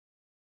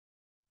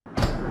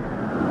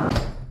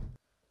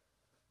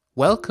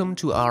Welcome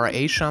to our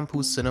Ashampoo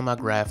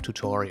Cinemagraph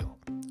tutorial.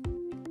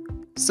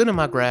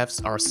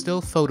 Cinemagraphs are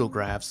still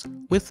photographs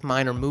with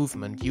minor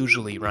movement,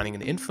 usually running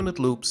in infinite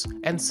loops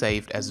and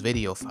saved as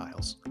video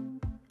files.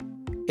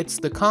 It's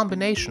the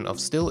combination of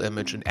still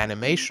image and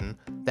animation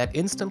that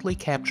instantly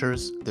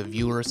captures the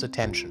viewer's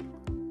attention.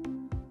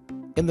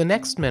 In the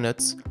next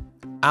minutes,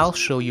 I'll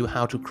show you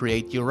how to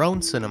create your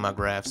own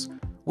cinemagraphs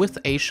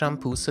with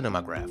Ashampoo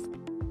Cinemagraph.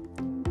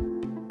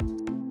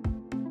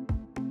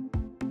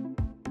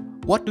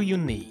 What do you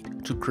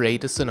need to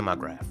create a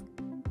cinemagraph?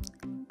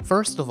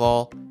 First of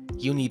all,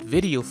 you need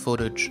video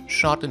footage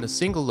shot in a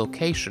single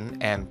location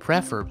and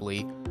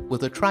preferably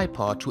with a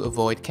tripod to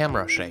avoid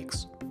camera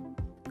shakes.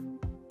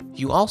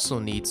 You also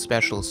need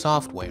special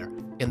software,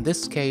 in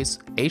this case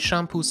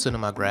Ashampoo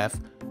Cinemagraph,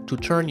 to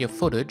turn your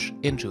footage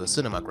into a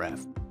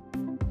cinemagraph.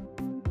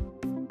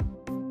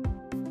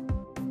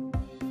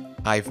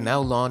 I've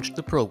now launched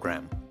the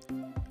program.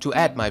 To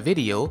add my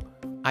video,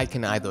 I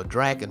can either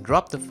drag and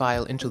drop the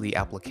file into the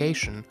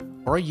application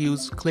or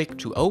use Click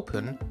to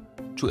Open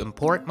to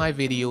import my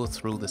video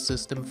through the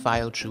System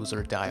File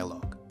Chooser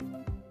dialog.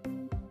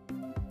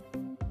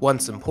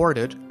 Once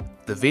imported,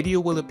 the video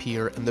will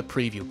appear in the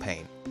preview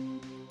pane.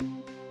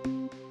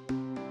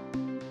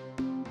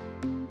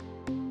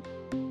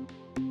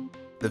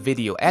 The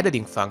video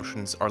editing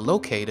functions are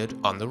located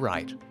on the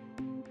right.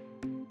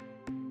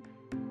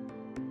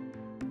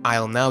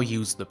 I'll now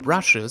use the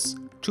brushes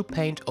to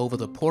paint over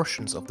the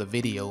portions of the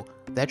video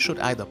that should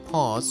either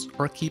pause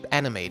or keep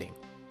animating.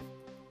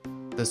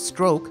 The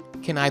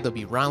stroke can either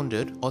be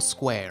rounded or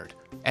squared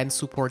and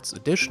supports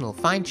additional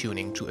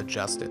fine-tuning to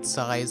adjust its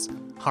size,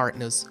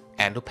 hardness,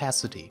 and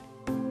opacity.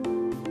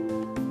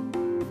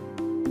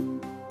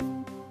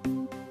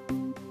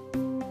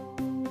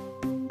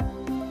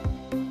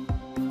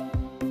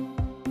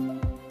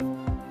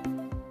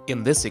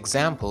 In this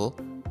example,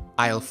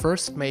 I'll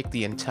first make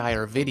the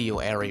entire video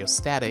area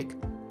static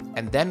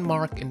and then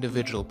mark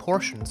individual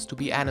portions to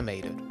be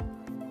animated.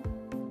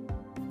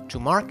 To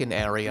mark an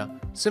area,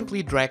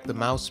 simply drag the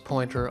mouse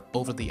pointer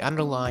over the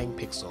underlying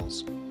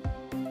pixels.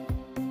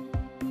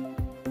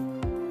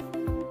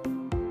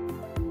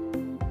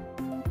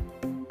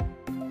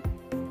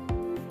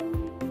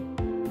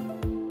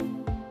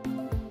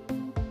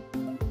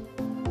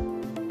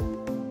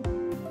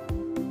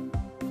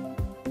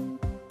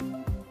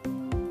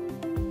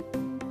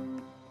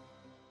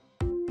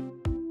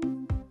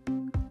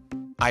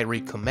 I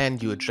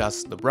recommend you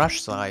adjust the brush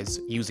size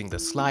using the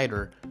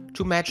slider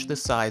to match the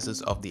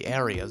sizes of the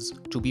areas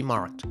to be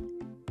marked.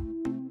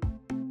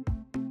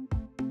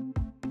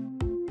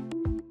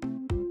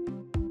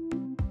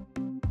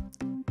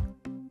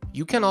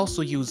 You can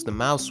also use the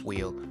mouse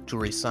wheel to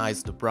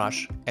resize the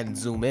brush and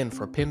zoom in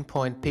for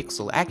pinpoint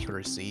pixel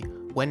accuracy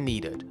when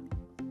needed.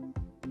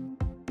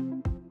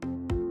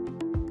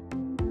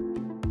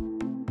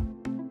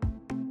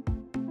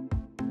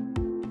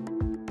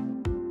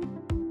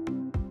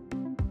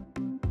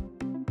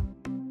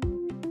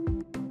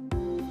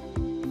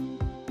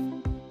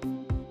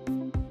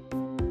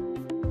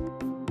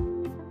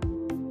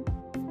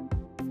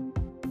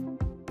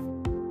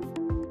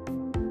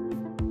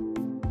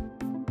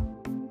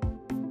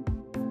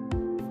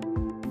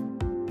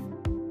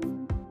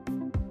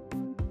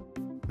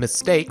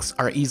 Mistakes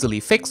are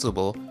easily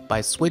fixable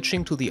by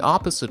switching to the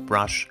opposite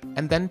brush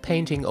and then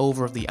painting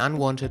over the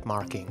unwanted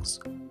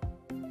markings.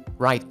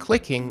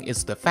 Right-clicking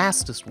is the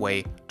fastest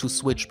way to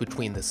switch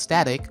between the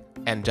static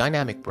and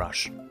dynamic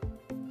brush.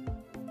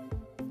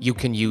 You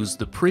can use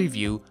the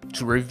preview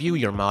to review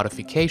your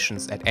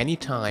modifications at any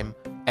time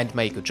and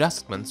make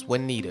adjustments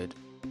when needed.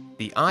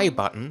 The I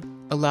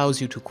button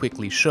allows you to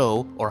quickly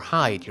show or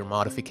hide your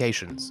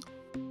modifications.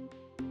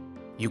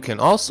 You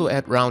can also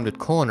add rounded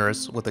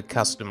corners with a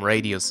custom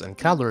radius and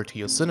color to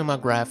your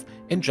cinemagraph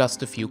in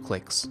just a few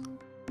clicks.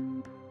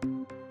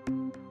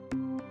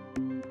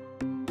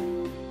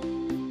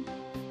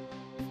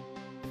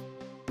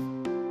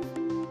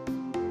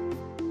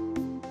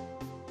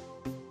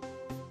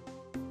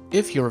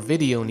 If your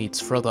video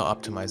needs further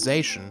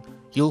optimization,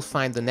 you'll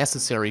find the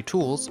necessary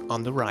tools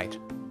on the right.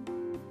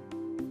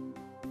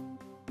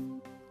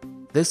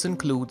 This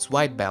includes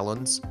white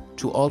balance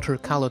to alter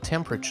color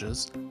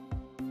temperatures,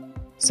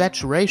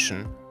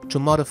 saturation to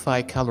modify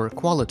color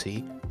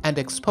quality, and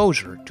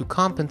exposure to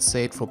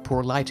compensate for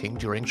poor lighting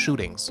during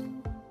shootings.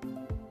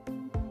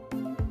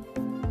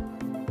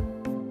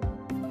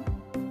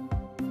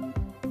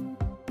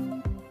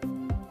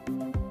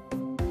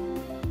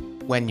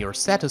 When you're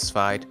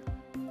satisfied,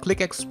 click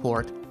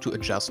Export to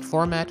adjust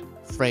format,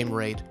 frame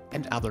rate,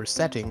 and other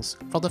settings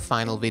for the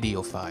final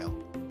video file.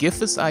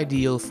 GIF is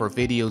ideal for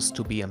videos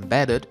to be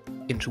embedded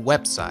into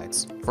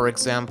websites, for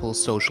example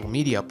social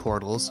media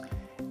portals,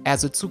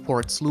 as it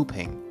supports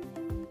looping.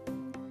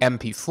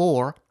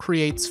 MP4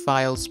 creates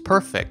files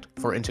perfect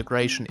for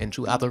integration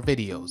into other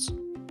videos.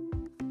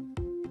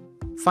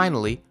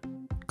 Finally,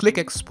 click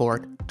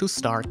Export to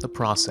start the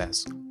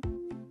process.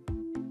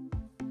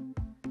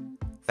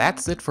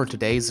 That's it for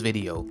today's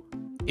video.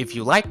 If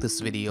you like this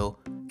video,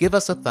 give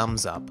us a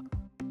thumbs up.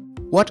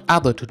 What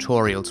other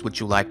tutorials would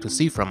you like to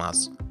see from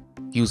us?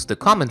 Use the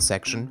comment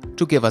section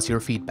to give us your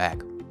feedback.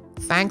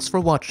 Thanks for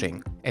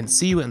watching and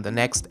see you in the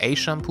next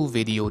Ashampoo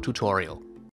video tutorial.